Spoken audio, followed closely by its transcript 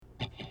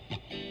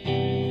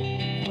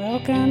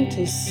Welcome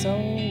to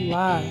Soul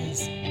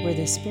Lies, where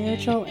the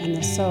spiritual and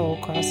the soul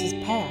crosses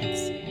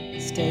paths.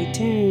 Stay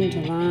tuned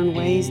to learn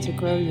ways to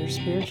grow your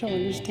spiritual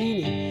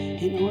understanding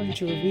in order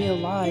to reveal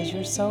lies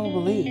your soul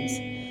believes.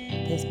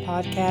 This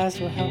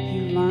podcast will help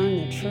you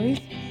learn the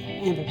truth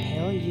and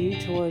propel you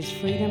towards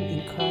freedom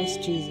in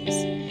Christ Jesus.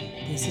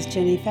 This is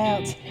Jenny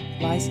Fouts,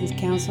 licensed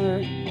counselor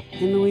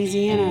in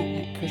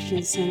Louisiana at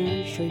Christian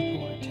Center,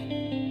 Shreveport.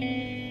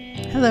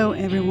 Hello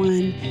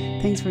everyone,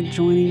 thanks for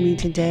joining me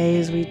today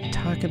as we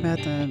talk about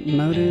the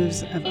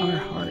motives of our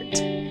heart.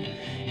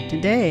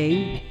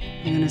 Today,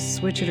 we're going to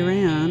switch it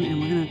around and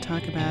we're going to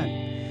talk about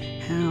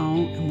how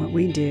and what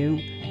we do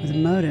with the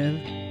motive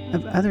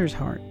of others'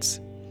 hearts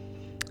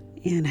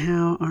and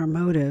how our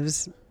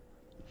motives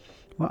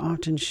will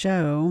often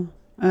show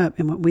up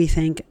in what we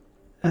think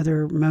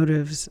other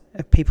motives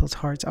of people's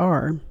hearts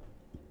are.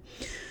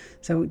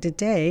 So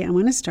today, I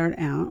want to start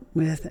out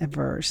with a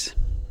verse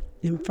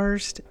in 1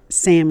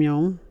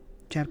 Samuel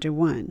chapter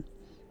 1.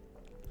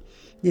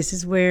 This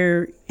is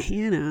where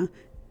Hannah,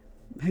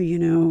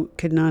 who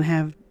could not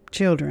have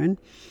children,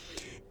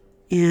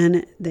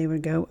 and they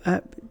would go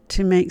up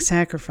to make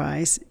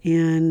sacrifice,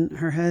 and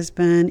her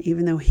husband,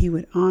 even though he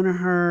would honor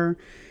her,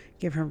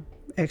 give her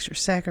extra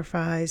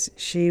sacrifice,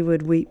 she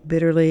would weep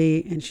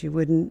bitterly and she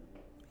wouldn't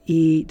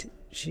eat.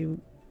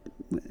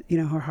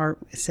 Her heart,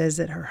 it says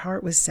that her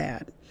heart was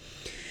sad.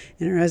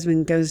 And her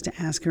husband goes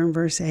to ask her in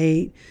verse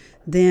 8.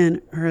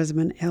 Then her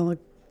husband,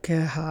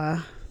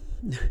 Elikah,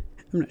 I'm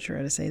not sure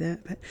how to say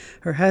that, but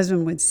her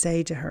husband would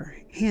say to her,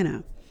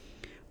 Hannah,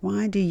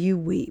 why do you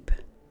weep?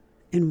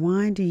 And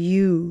why do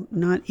you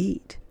not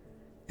eat?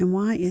 And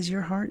why is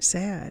your heart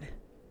sad?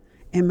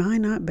 Am I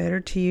not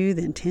better to you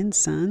than 10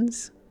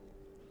 sons?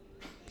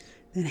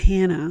 Then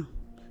Hannah,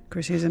 of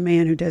course, he's a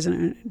man who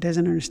doesn't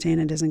understand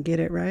and doesn't get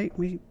it, right?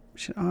 We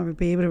should all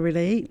be able to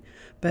relate.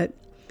 But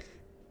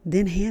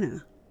then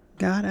Hannah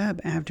got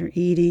up after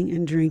eating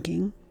and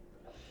drinking.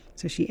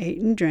 So she ate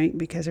and drank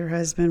because her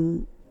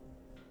husband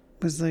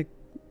was like,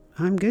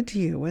 I'm good to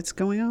you. What's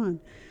going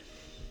on?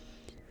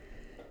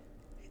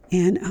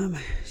 And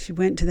she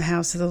went to the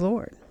house of the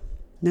Lord.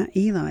 Now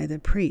Eli, the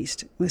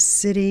priest, was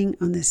sitting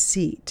on the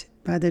seat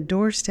by the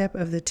doorstep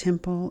of the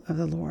temple of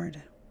the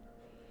Lord.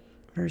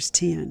 Verse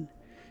 10,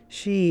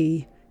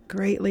 she,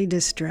 greatly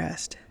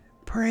distressed,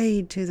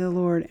 prayed to the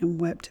Lord and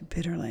wept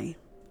bitterly.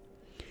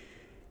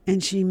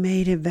 And she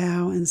made a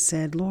vow and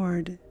said,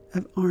 Lord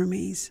of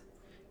armies,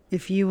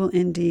 if you will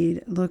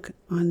indeed look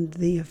on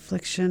the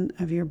affliction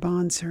of your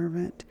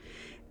bondservant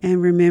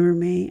and remember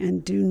me,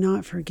 and do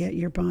not forget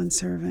your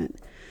bondservant,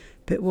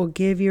 but will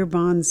give your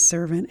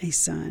bondservant a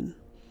son,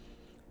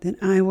 then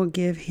I will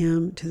give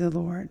him to the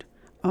Lord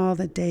all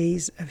the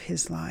days of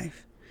his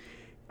life,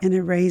 and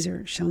a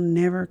razor shall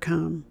never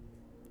come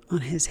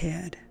on his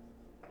head.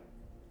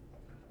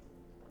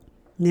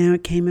 Now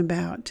it came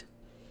about,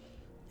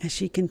 as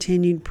she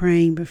continued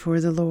praying before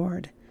the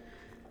Lord,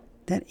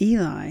 that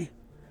Eli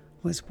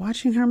was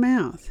watching her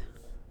mouth.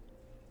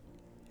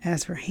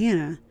 As for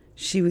Hannah,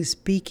 she was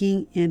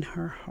speaking in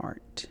her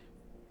heart.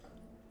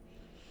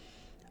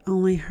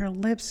 Only her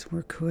lips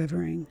were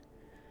quivering,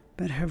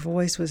 but her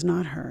voice was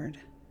not heard.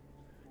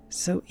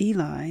 So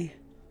Eli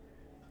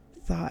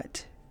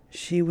thought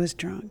she was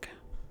drunk.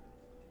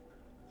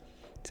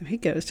 So he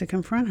goes to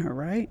confront her,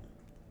 right?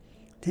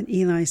 Then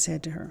Eli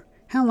said to her,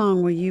 how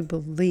long will you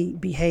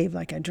behave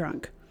like a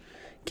drunk?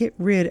 Get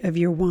rid of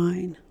your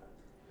wine.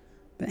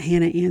 But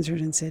Hannah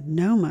answered and said,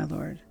 no, my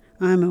lord,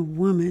 I am a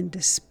woman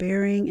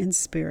despairing in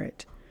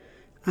spirit.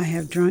 I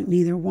have drunk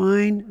neither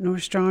wine nor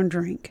strong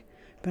drink,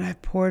 but I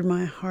have poured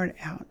my heart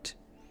out,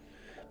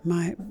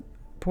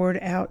 poured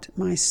out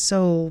my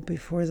soul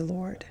before the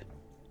Lord.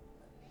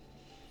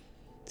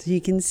 So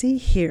you can see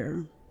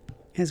here,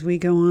 as we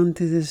go on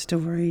through this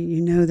story,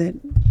 you know that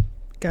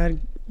God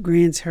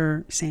grants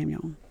her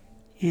Samuel.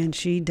 And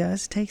she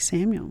does take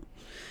Samuel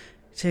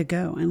to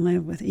go and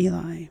live with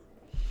Eli.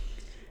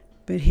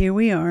 But here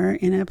we are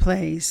in a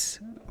place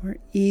where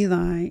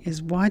Eli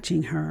is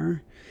watching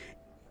her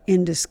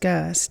in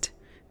disgust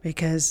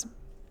because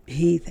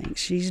he thinks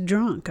she's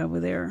drunk over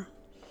there.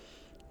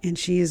 And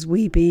she is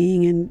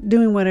weeping and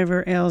doing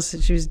whatever else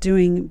that she was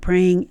doing,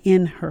 praying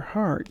in her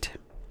heart.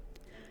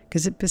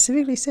 Because it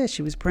specifically says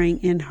she was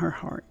praying in her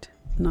heart,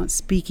 not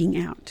speaking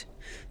out.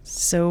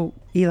 So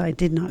Eli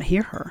did not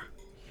hear her,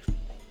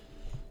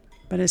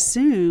 but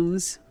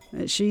assumes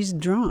that she's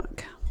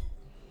drunk.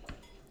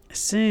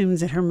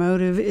 Assumes that her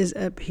motive is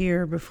up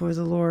here before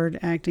the Lord,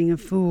 acting a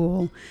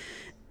fool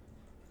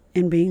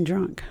and being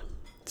drunk.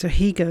 So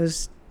he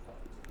goes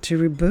to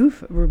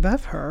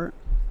rebuff her,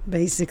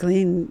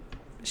 basically, and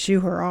shoo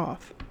her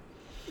off.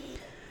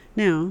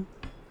 Now,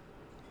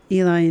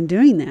 Eli, in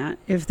doing that,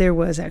 if there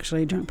was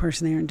actually a drunk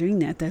person there and doing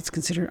that, that's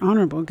considered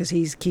honorable because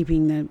he's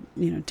keeping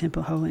the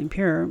temple holy and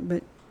pure.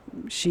 But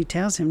she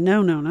tells him,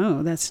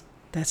 no, that's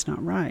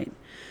not right.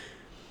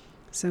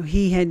 So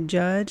he had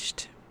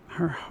judged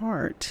her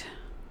heart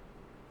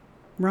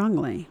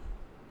wrongly.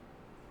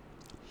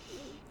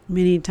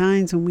 Many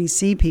times when we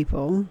see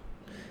people,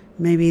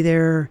 maybe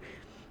they're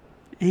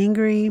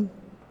angry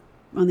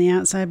on the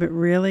outside, but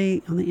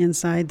really on the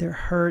inside, they're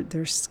hurt,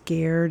 they're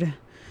scared,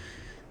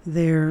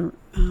 they're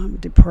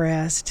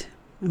depressed.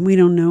 And we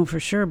don't know for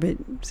sure, but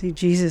see,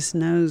 Jesus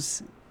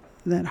knows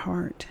that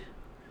heart.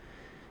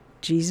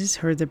 Jesus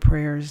heard the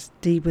prayers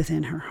deep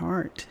within her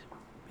heart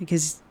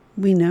because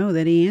we know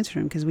that he answered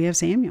them because we have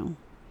Samuel.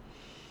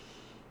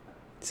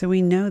 So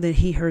we know that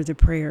he heard the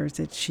prayers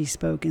that she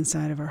spoke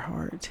inside of her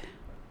heart.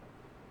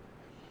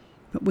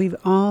 But we've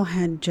all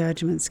had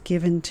judgments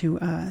given to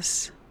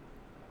us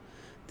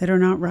that are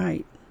not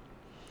right.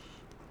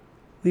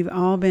 We've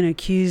all been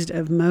accused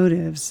of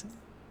motives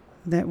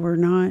that were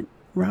not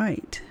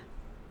right.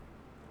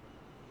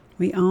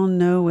 We all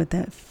know what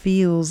that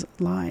feels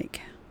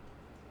like.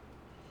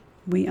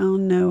 We all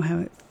know how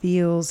it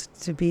feels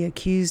to be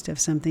accused of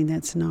something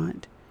that's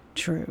not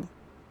true.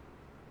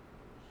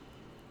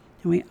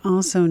 And we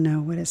also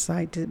know what it's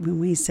like when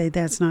we say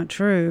that's not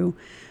true,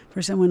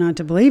 for someone not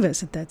to believe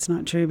us that that's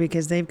not true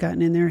because they've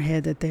gotten in their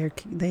head that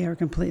they are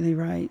completely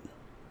right.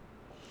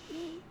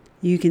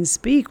 You can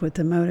speak what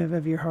the motive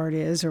of your heart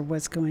is or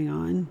what's going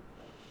on,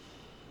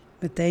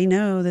 but they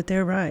know that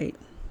they're right.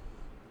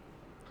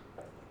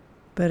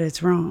 But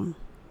it's wrong.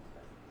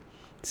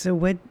 So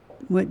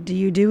what do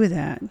you do with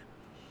that?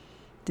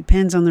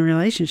 Depends on the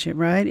relationship,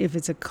 right? If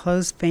it's a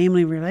close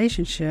family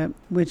relationship,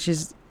 which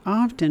is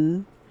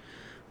often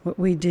what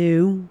we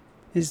do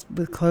is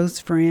with close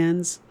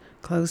friends,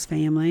 close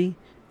family,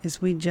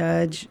 is we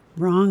judge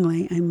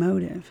wrongly a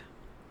motive.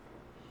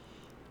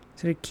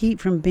 So to keep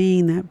from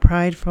being that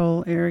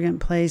prideful, arrogant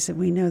place that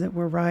we know that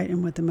we're right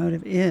and what the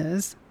motive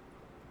is,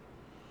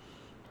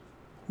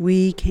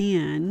 we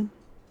can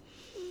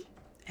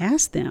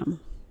ask them,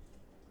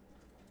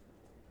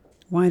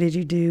 why did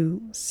you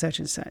do such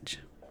and such?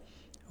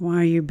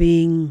 Why are you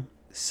being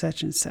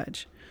such and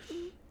such?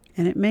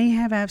 And it may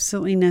have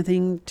absolutely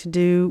nothing to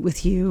do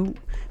with you.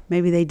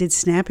 Maybe they did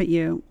snap at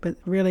you, but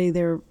really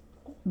they're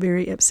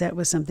very upset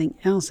with something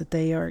else that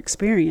they are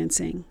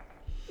experiencing.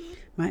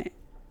 Might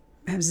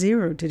have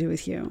zero to do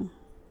with you.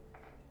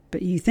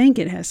 But you think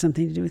it has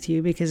something to do with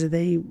you because of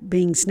they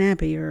being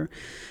snappy or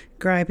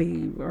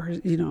gripey or,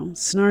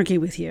 snarky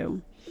with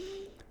you.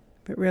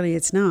 But really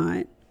it's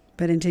not.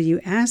 But until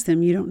you ask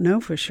them, you don't know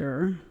for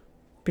sure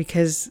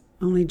because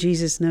only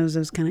Jesus knows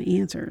those kind of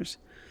answers.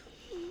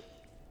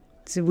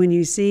 So when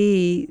you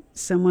see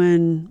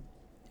someone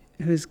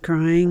who's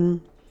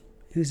crying,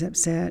 who's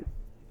upset,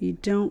 you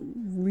don't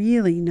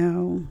really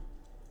know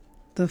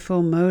the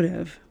full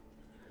motive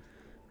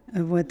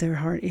of what their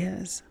heart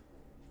is.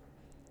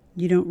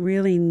 You don't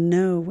really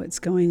know what's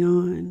going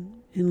on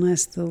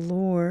unless the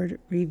Lord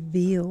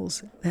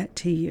reveals that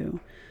to you.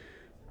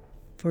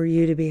 For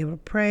you to be able to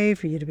pray,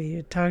 for you to be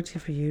able to talk to,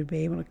 for you to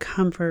be able to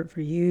comfort,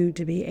 for you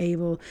to be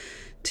able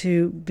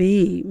to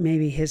be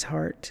maybe his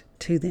heart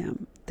to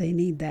them. They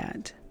need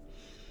that.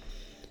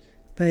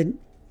 But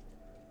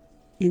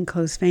in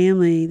close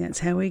family, that's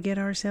how we get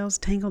ourselves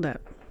tangled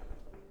up,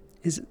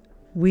 is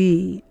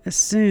we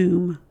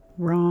assume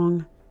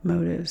wrong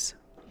motives.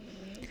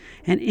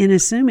 And in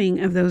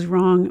assuming of those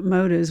wrong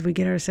motives, we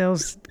get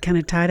ourselves kind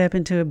of tied up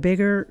into a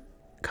bigger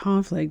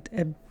conflict,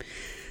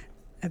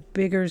 a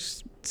bigger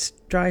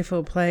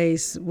strifeful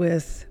place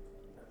with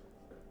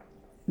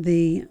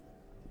the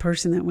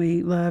person that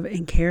we love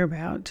and care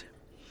about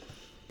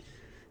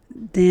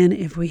than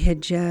if we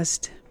had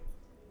just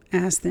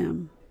asked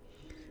them.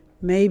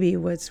 Maybe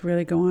what's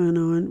really going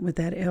on with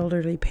that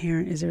elderly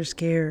parent is they're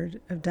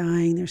scared of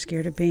dying. They're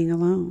scared of being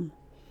alone.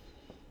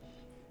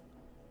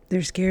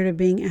 They're scared of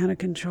being out of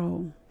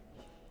control.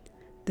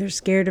 They're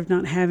scared of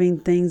not having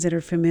things that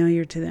are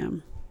familiar to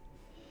them.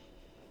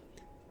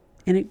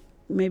 And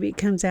maybe it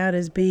comes out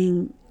as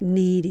being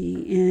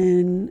needy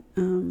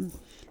and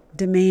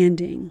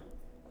demanding.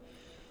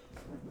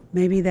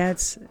 Maybe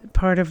that's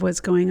part of what's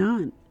going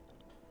on.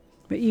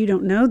 But you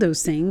don't know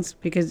those things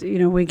because,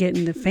 we get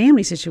in the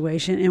family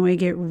situation and we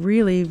get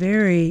really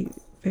very,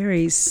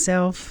 very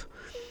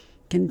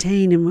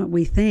self-contained in what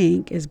we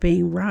think is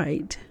being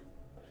right.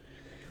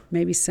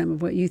 Maybe some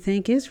of what you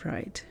think is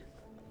right.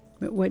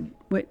 But what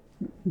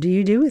do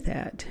you do with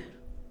that?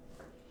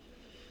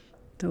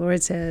 The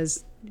Lord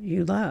says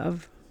you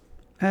love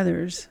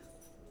others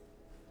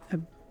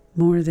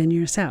more than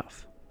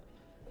yourself.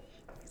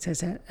 It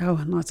says that,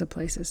 in lots of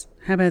places.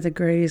 How about the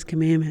greatest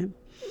commandment?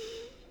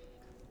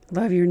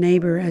 Love your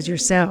neighbor as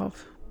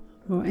yourself.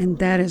 Well, and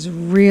that is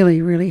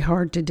really, really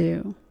hard to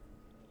do.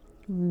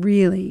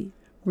 Really,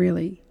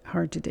 really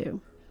hard to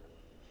do.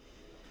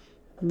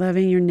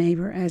 Loving your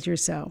neighbor as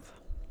yourself.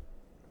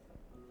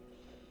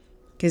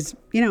 Because,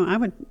 I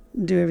would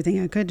do everything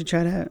I could to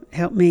try to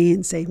help me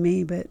and save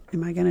me, but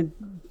am I going to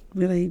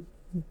really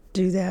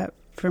do that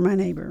for my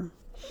neighbor?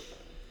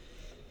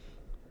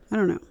 I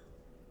don't know.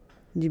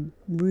 You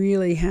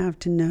really have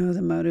to know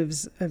the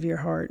motives of your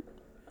heart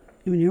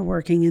when you're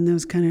working in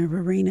those kind of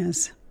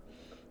arenas,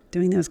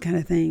 doing those kind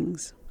of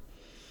things.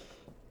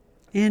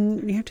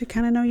 And you have to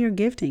kind of know your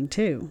gifting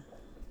too,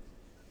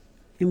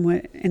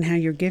 and how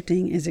your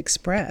gifting is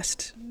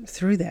expressed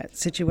through that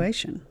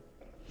situation.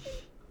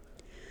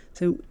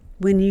 So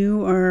When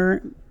you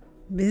are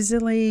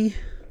busily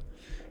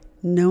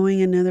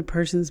knowing another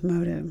person's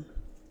motive,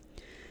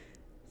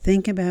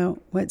 think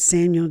about what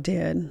Samuel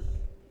did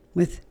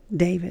with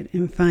David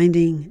and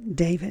finding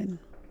David,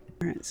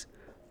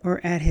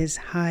 or at his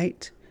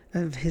height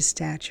of his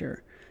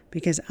stature,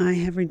 because I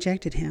have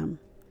rejected him.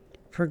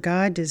 For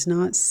God does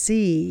not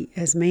see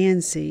as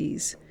man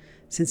sees,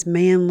 since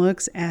man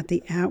looks at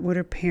the outward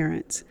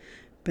appearance,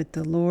 but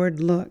the Lord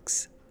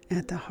looks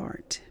at the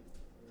heart.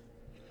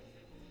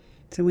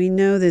 So we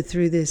know that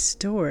through this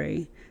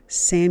story,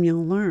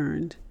 Samuel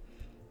learned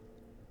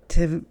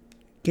to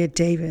get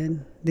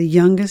David, the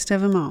youngest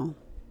of them all,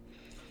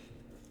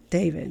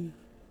 David,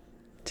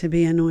 to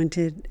be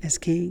anointed as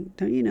king.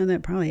 Don't you know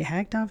that probably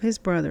hacked off his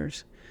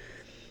brothers?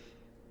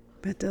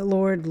 But the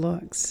Lord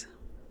looks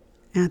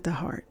at the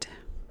heart.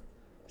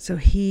 So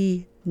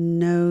he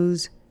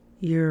knows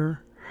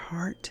your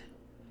heart.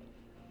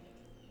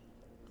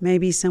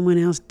 Maybe someone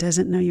else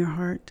doesn't know your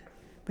heart,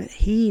 but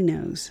he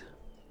knows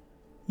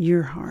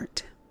your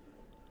heart.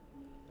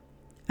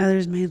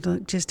 Others may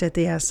look just at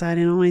the outside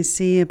and only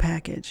see a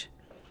package.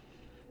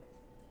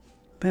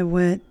 But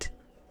what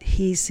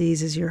he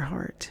sees is your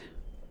heart.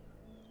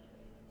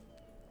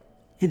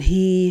 And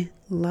he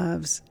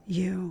loves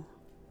you.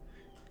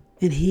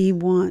 And he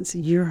wants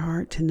your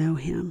heart to know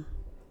him.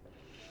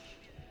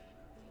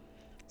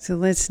 So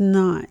let's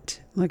not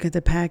look at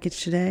the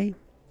package today.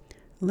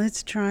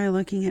 Let's try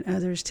looking at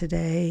others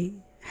today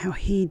how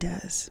he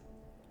does.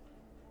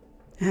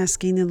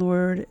 Asking the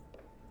Lord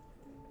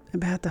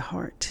about the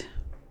heart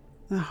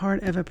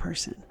of a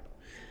person.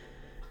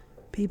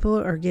 People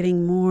are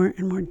getting more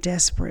and more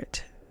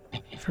desperate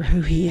for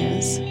who he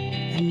is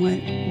and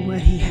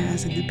what he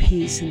has and the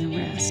peace and the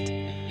rest.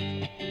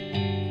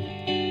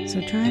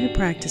 So try to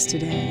practice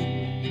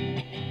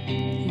today,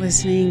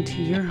 listening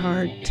to your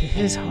heart, to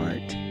his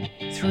heart,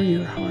 through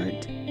your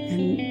heart,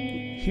 and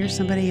hear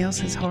somebody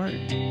else's heart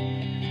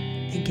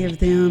and give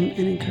them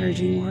an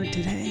encouraging word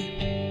today.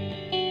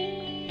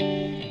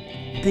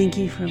 Thank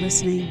you for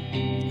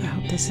listening. I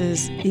hope this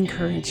has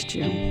encouraged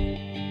you.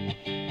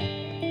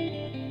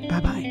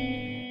 Bye-bye.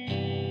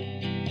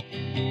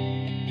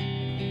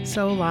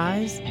 Soul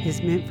Lies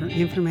is meant for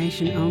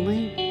information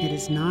only. It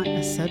is not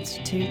a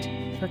substitute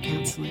for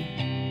counseling.